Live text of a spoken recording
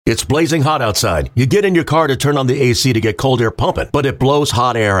It's blazing hot outside. You get in your car to turn on the AC to get cold air pumping, but it blows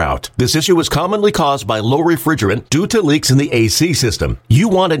hot air out. This issue is commonly caused by low refrigerant due to leaks in the AC system. You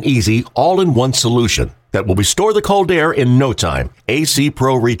want an easy, all-in-one solution that will restore the cold air in no time. AC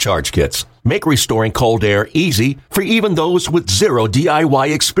Pro Recharge Kits make restoring cold air easy for even those with zero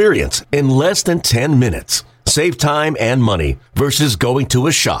DIY experience in less than 10 minutes. Save time and money versus going to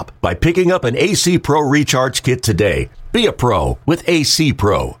a shop by picking up an AC Pro Recharge Kit today. Be a pro with AC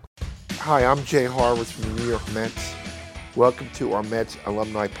Pro. Hi, I'm Jay Horwitz from the New York Mets. Welcome to our Mets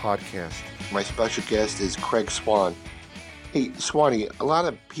Alumni Podcast. My special guest is Craig Swan. Hey, Swanee, a lot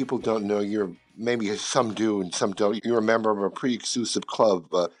of people don't know you're, maybe some do and some don't. You're a member of a pretty exclusive club.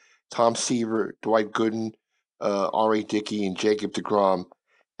 Tom Seaver, Dwight Gooden, R.A. Dickey, and Jacob deGrom.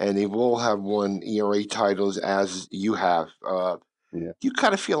 And they all have won ERA titles as you have. Do you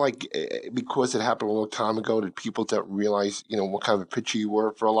kind of feel like because it happened a long time ago that people don't realize, what kind of a pitcher you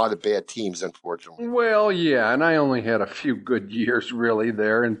were for a lot of bad teams, unfortunately? Well, yeah, and I only had a few good years really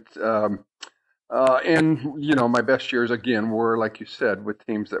there. And my best years, again, were, like you said, with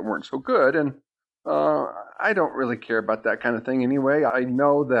teams that weren't so good. And I don't really care about that kind of thing anyway. I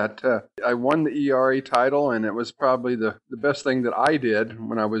know that I won the ERA title, and it was probably the best thing that I did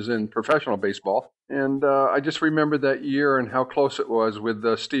when I was in professional baseball. And I just remember that year and how close it was with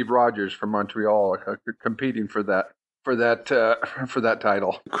Steve Rogers from Montreal competing for that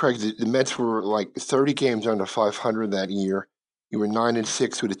title. Craig, the Mets were like 30 games under 500 that year. You were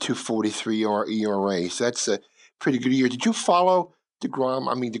 9-6 with a 2.43 ERA. So that's a pretty good year. Did you follow deGrom?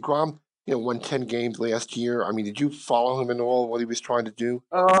 I mean, deGrom, won 10 games last year. I mean, did you follow him in all what he was trying to do?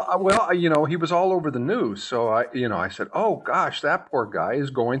 Well, he was all over the news. So I said, oh gosh, that poor guy is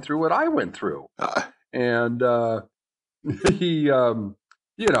going through what I went through. And he,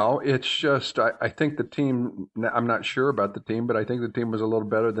 it's just, I think the team, I'm not sure about the team, but I think the team was a little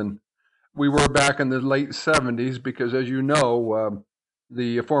better than we were back in the late 70s because, as you know,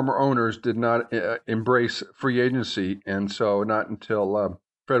 the former owners did not embrace free agency. And so not until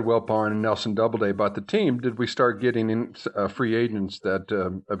Fred Wilpon and Nelson Doubleday bought the team did we start getting in free agents that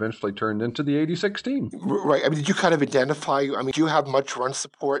eventually turned into the 86 team. Right. I mean, did you kind of identify, do you have much run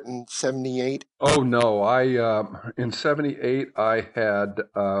support in 78? Oh, no. In 78, I had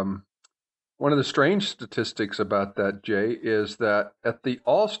one of the strange statistics about that, Jay, is that at the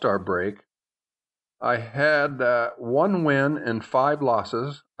All-Star break, I had 1 win and 5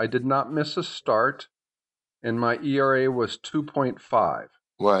 losses. I did not miss a start, and my ERA was 2.5.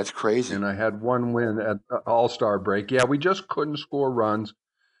 Wow, that's crazy. And I had 1 win at All-Star break. Yeah, we just couldn't score runs.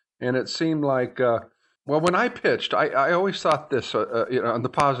 And it seemed like, when I pitched, I always thought this, on the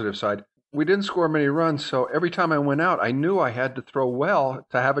positive side, we didn't score many runs. So every time I went out, I knew I had to throw well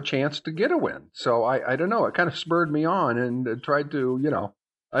to have a chance to get a win. So I don't know, it kind of spurred me on and tried to,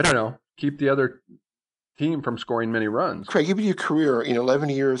 keep the other team from scoring many runs. Craig, given your career, 11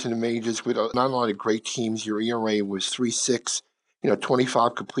 years in the majors with not a lot of great teams, your ERA was 3.6.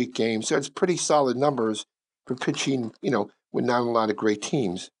 25 complete games. So it's pretty solid numbers for pitching, with not a lot of great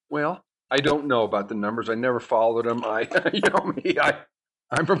teams. Well, I don't know about the numbers. I never followed them. I'm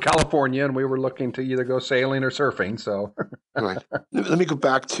from California, and we were looking to either go sailing or surfing. So, right. Let me go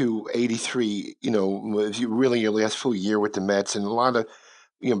back to 83. Really your last full year with the Mets, and a lot of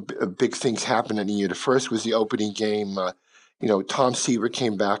big things happened in the year. The first was the opening game. Tom Seaver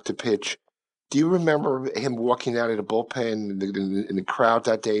came back to pitch. Do you remember him walking out of the bullpen in the crowd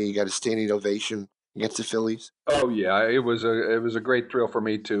that day? He got a standing ovation against the Phillies. Oh yeah, it was a great thrill for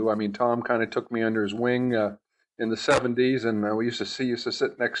me too. I mean, Tom kind of took me under his wing in the 70s, and he used to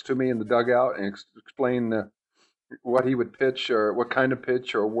sit next to me in the dugout and explain what he would pitch or what kind of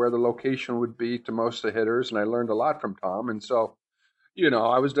pitch or where the location would be to most of the hitters. And I learned a lot from Tom. And so,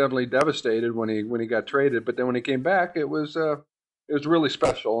 I was definitely devastated when he got traded. But then when he came back, it was really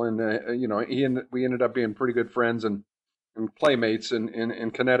special, and we ended up being pretty good friends and playmates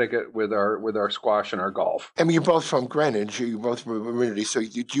in Connecticut with our squash and our golf. I mean, you're both from Greenwich. You're both from Community. So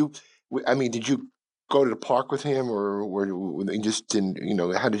did you go to the park with him, or you just didn't?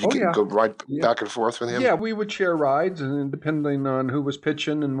 How did you go ride back and forth with him? Yeah, we would share rides, and depending on who was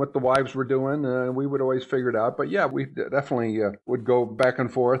pitching and what the wives were doing, we would always figure it out. But yeah, we definitely would go back and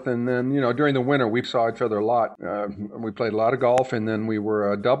forth. And then during the winter, we saw each other a lot. We played a lot of golf, and then we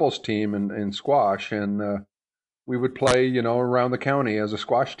were a doubles team in squash, and we would play around the county as a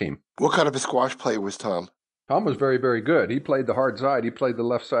squash team. What kind of a squash player was Tom? Tom was very, very good. He played the hard side. He played the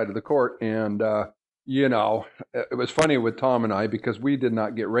left side of the court, and it was funny with Tom and I because we did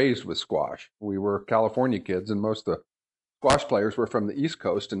not get raised with squash. We were California kids, and most of the squash players were from the East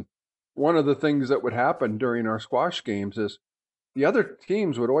Coast. And one of the things that would happen during our squash games is the other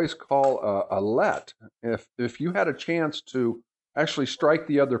teams would always call a let. If you had a chance to actually strike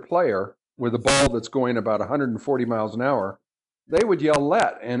the other player with a ball that's going about 140 miles an hour, they would yell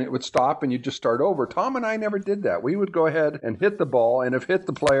let, and it would stop, and you'd just start over. Tom and I never did that. We would go ahead and hit the ball, and if hit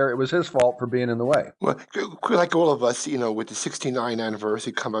the player, it was his fault for being in the way. Well, like all of us, with the 69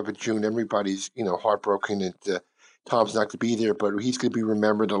 anniversary coming up in June, everybody's, heartbroken that Tom's not going to be there, but he's going to be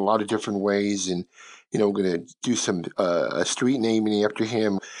remembered in a lot of different ways, and, we're going to do some a street naming after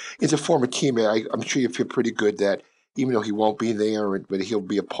him. He's a former teammate. I'm sure you feel pretty good that even though he won't be there, but he'll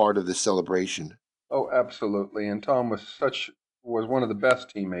be a part of the celebration. Oh, absolutely. And Tom was one of the best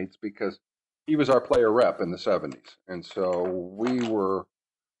teammates because he was our player rep in the 70s. And so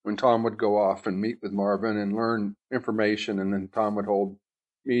when Tom would go off and meet with Marvin and learn information, and then Tom would hold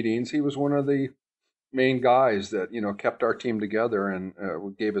meetings, he was one of the main guys that, kept our team together and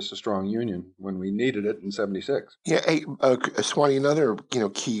gave us a strong union when we needed it in 76. Yeah, hey, Swanee, another,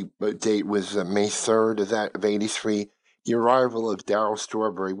 key date was May 3rd of 83, the arrival of Darryl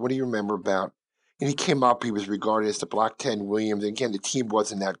Strawberry. What do you remember about? And he came up, he was regarded as the Black 10 Williams. Again, the team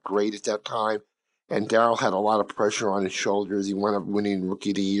wasn't that great at that time, and Darryl had a lot of pressure on his shoulders. He wound up winning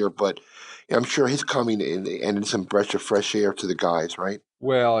Rookie of the Year, but I'm sure his coming ended some breath of fresh air to the guys, right?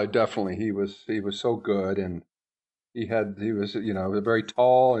 Well, definitely. He was so good, and he was a very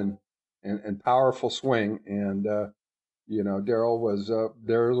tall and powerful swing, and Darryl was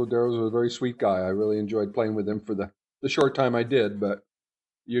a very sweet guy. I really enjoyed playing with him for the short time I did, but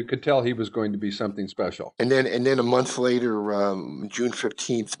you could tell he was going to be something special. And then a month later, June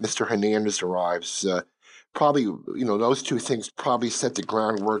 15th, Mr. Hernandez arrives. Probably, those two things probably set the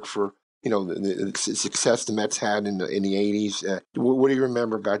groundwork for the success the Mets had in the 80s. What do you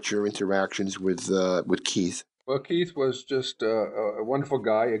remember about your interactions with Keith? Well, Keith was just a wonderful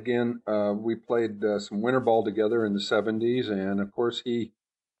guy. Again, we played some winter ball together in the 70s, and of course he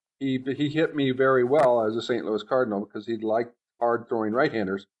hit me very well as a St. Louis Cardinal because he liked hard throwing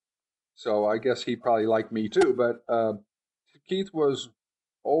right-handers. So I guess he probably liked me too. But Keith was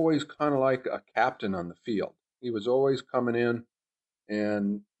always kind of like a captain on the field. He was always coming in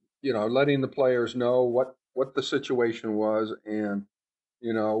and letting the players know what the situation was, and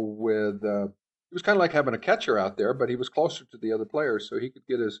it was kind of like having a catcher out there, but he was closer to the other players, so he could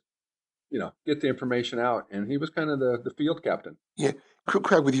get get the information out, and he was kind of the field captain. Yeah,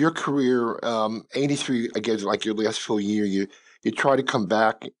 Craig, with your career, 83, again, like your last full year, you tried to come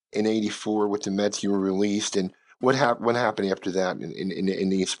back in 84 with the Mets. You were released, and what happened after that in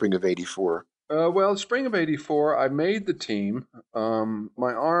the spring of 84? Well, spring of 84, I made the team.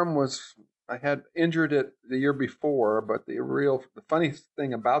 My arm I had injured it the year before, but the funny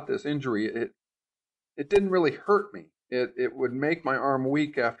thing about this injury, it didn't really hurt me. It would make my arm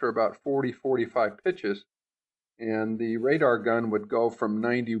weak after about 40, 45 pitches, and the radar gun would go from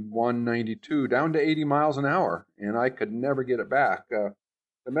 91, 92 down to 80 miles an hour, and I could never get it back. The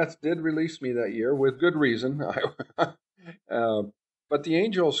Mets did release me that year with good reason. But the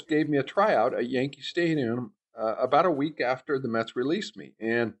Angels gave me a tryout at Yankee Stadium about a week after the Mets released me.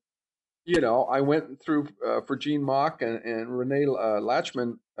 And, I went through for Gene Mauch and Rene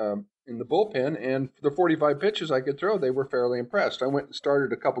Lachemann in the bullpen, and for the 45 pitches I could throw, they were fairly impressed. I went and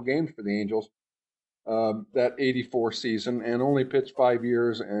started a couple games for the Angels that 84 season and only pitched 5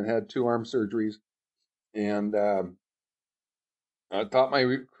 years and had 2 arm surgeries. And I thought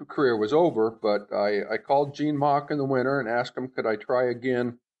my career was over, but I called Gene Mauch in the winter and asked him, could I try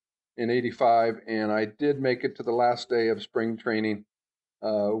again in 85? And I did make it to the last day of spring training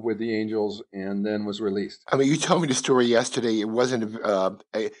with the Angels and then was released. I mean, you told me the story yesterday. It wasn't,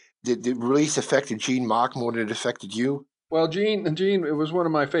 did the release affected Gene Mauch more than it affected you? Well, Gene, it was one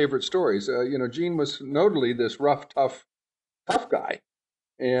of my favorite stories. Gene was notably this rough, tough guy.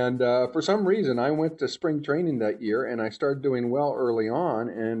 And for some reason, I went to spring training that year, and I started doing well early on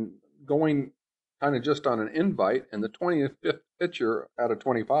and going kind of just on an invite. And the 25th pitcher out of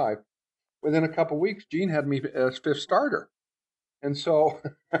 25, within a couple of weeks, Gene had me as 5th starter. And so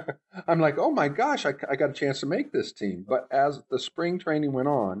I'm like, oh my gosh, I got a chance to make this team. But as the spring training went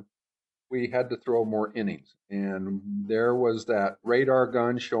on, we had to throw more innings. And there was that radar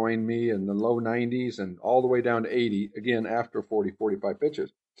gun showing me in the low 90s and all the way down to 80, again, after 40, 45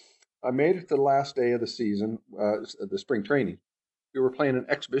 pitches. I made it to the last day of the season, the spring training. We were playing an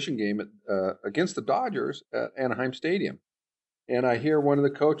exhibition game against the Dodgers at Anaheim Stadium. And I hear one of the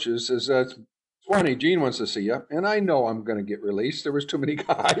coaches says, Swanee, Gene wants to see you. And I know I'm going to get released. There was too many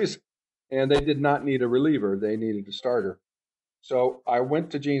guys. And they did not need a reliever. They needed a starter. So I went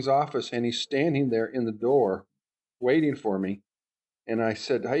to Gene's office, and he's standing there in the door waiting for me. And I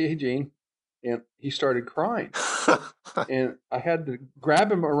said, hey, Gene. And he started crying. And I had to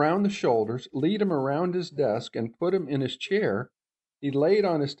grab him around the shoulders, lead him around his desk, and put him in his chair. He laid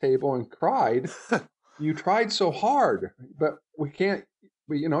on his table and cried. You tried so hard, but we can't.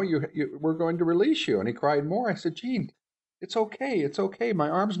 We're going to release you. And he cried more. I said, Gene, it's okay. It's okay. My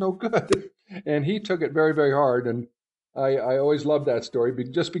arm's no good. And he took it very, very hard. And I always loved that story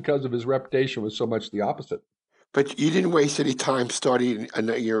just because of his reputation was so much the opposite. But you didn't waste any time starting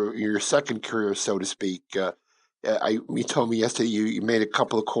your second career, so to speak. You told me yesterday you made a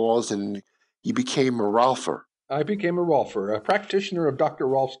couple of calls and you became a Rolfer. I became a Rolfer, a practitioner of Dr.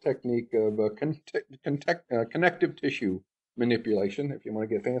 Rolf's technique of connective tissue manipulation, if you want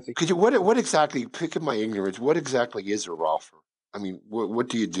to get fancy. Could you what exactly? Pick up my ignorance. What exactly is a Rolfer? I mean, what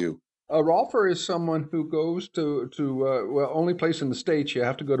do you do? A Rolfer is someone who goes to only place in the States. You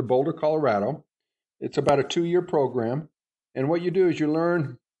have to go to Boulder, Colorado. It's about a 2-year program, and what you do is you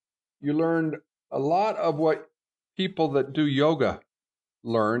learn a lot of what people that do yoga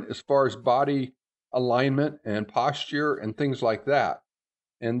learn as far as body alignment and posture and things like that.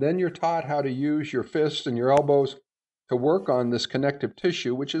 And then you're taught how to use your fists and your elbows to work on this connective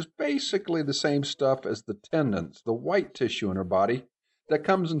tissue, which is basically the same stuff as the tendons, the white tissue in our body that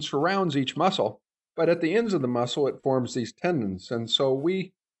comes and surrounds each muscle. But at the ends of the muscle, it forms these tendons. And so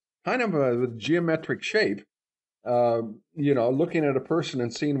we kind of with geometric shape, looking at a person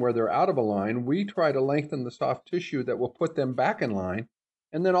and seeing where they're out of a line, we try to lengthen the soft tissue that will put them back in line,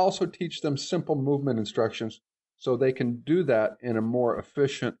 and then also teach them simple movement instructions so they can do that in a more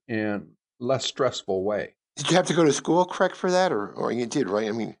efficient and less stressful way. Did you have to go to school, Craig, for that, or you did, right?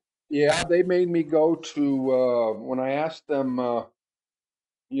 I mean, yeah, they made me go to when I asked them, I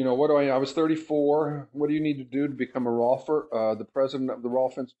was 34. What do you need to do to become a Rolfer? The president of the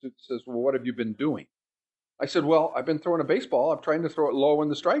Rolf Institute says, well, what have you been doing? I said, well, I've been throwing a baseball. I'm trying to throw it low in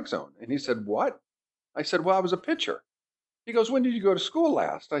the strike zone. And he said, what? I said, well, I was a pitcher. He goes, when did you go to school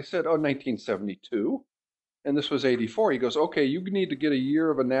last? I said, 1972. And this was 84. He goes, okay, you need to get a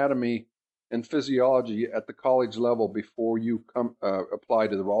year of anatomy and physiology at the college level before you apply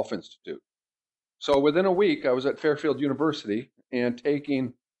to the Rolf Institute. So within a week, I was at Fairfield University and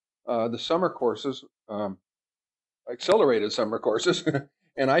taking the summer courses, accelerated summer courses.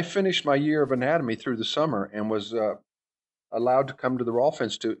 And I finished my year of anatomy through the summer and was allowed to come to the Rolf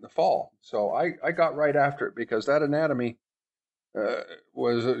Institute in the fall. So I got right after it because that anatomy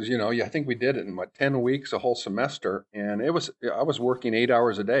was, I think we did it in 10 weeks, a whole semester. And I was working 8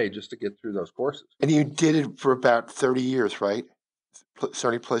 hours a day just to get through those courses. And you did it for about 30 years, right?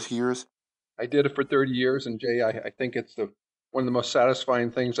 30 plus years? I did it for 30 years. And Jay, I think it's one of the most satisfying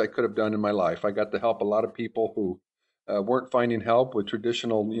things I could have done in my life. I got to help a lot of people who weren't finding help with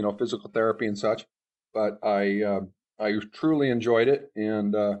traditional, physical therapy and such. But I truly enjoyed it,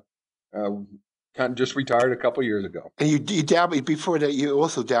 and kind of just retired a couple years ago. And you dabbled before that. You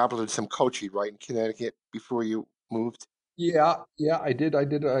also dabbled in some coaching, right, in Connecticut before you moved. Yeah, I did.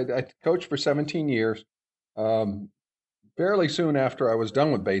 I coached for 17 years. Fairly soon after I was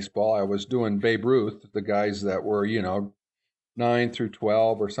done with baseball, I was doing Babe Ruth, the guys that were 9 through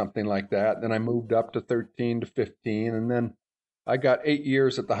 12 or something like that. Then I moved up to 13 to 15. And then I got 8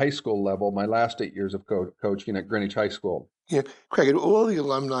 years at the high school level, my last 8 years of coaching at Greenwich High School. Yeah, Craig, and all the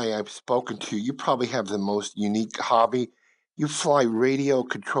alumni I've spoken to, you probably have the most unique hobby. You fly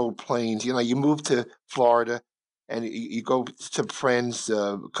radio-controlled planes. You move to Florida, and you go to some friends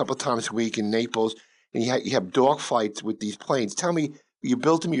a couple of times a week in Naples, and you have dogfights with these planes. Tell me, you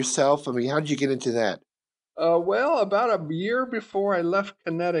built them yourself? I mean, how did you get into that? Well, about a year before I left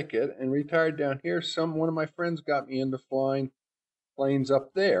Connecticut and retired down here, one of my friends got me into flying planes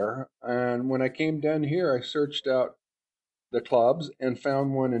up there. And when I came down here, I searched out the clubs and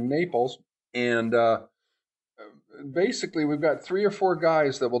found one in Naples. And basically, we've got 3 or 4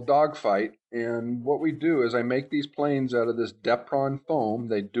 guys that will dogfight. And what we do is I make these planes out of this Depron foam.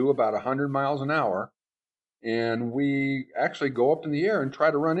 They do about 100 miles an hour. And we actually go up in the air and try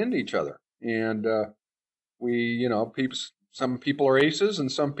to run into each other. And some people are aces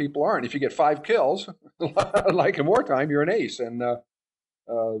and some people aren't. If you get 5 kills, like in wartime, you're an ace. And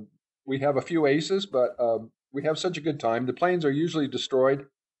we have a few aces, but we have such a good time. The planes are usually destroyed,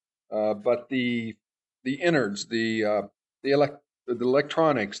 but the innards, the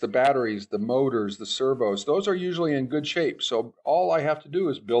electronics, the batteries, the motors, the servos, those are usually in good shape. So all I have to do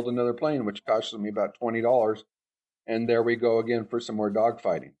is build another plane, which costs me about $20. And there we go again for some more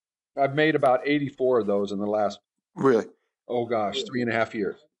dogfighting. I've made about 84 of those in the last, really? 3.5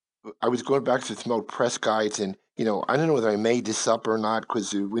 years. I was going back to some old press guides, and, I don't know whether I made this up or not,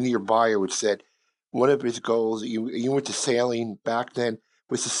 because one of your bio which said one of his goals, you went to sailing back then,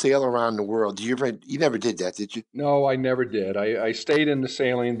 was to sail around the world. You never did that, did you? No, I never did. I stayed in the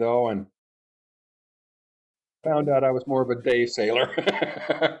sailing, though, and found out I was more of a day sailor.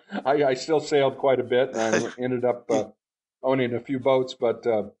 I still sailed quite a bit, and I ended up owning a few boats, but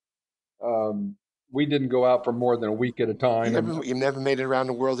we didn't go out for more than a week at a time. You never made it around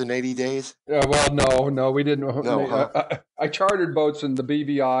the world in 80 days? Well, no, we didn't. No, huh? I chartered boats in the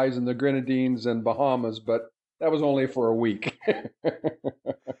BVIs and the Grenadines and Bahamas, but that was only for a week.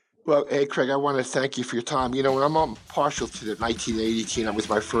 Well, hey, Craig, I want to thank you for your time. You know, when I'm partial to the 1980 team, that was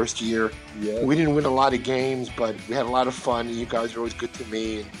my first year. Yeah. We didn't win a lot of games, but we had a lot of fun. You guys are always good to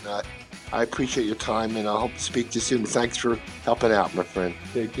me, and I appreciate your time, and I hope to speak to you soon. Thanks for helping out, my friend.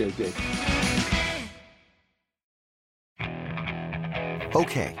 Take care, Dave.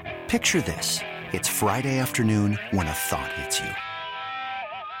 Okay, picture this. It's Friday afternoon when a thought hits you.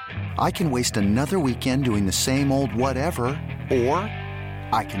 I can waste another weekend doing the same old whatever, or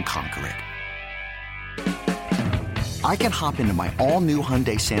I can conquer it. I can hop into my all-new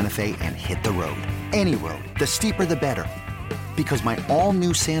Hyundai Santa Fe and hit the road. Any road. The steeper, the better. Because my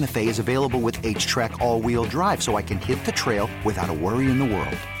all-new Santa Fe is available with H-Track all-wheel drive, so I can hit the trail without a worry in the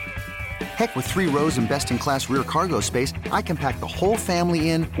world. Heck, with 3 rows and best-in-class rear cargo space, I can pack the whole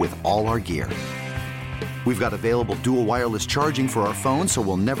family in with all our gear. We've got available dual wireless charging for our phones, so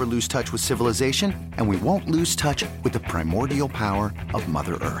we'll never lose touch with civilization, and we won't lose touch with the primordial power of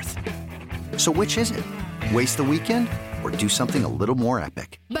Mother Earth. So which is it? Waste the weekend or do something a little more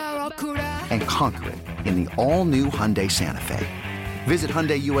epic? And conquer it in the all-new Hyundai Santa Fe. Visit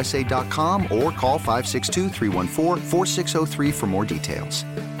HyundaiUSA.com or call 562-314-4603 for more details.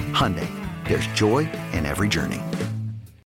 Hyundai, there's joy in every journey.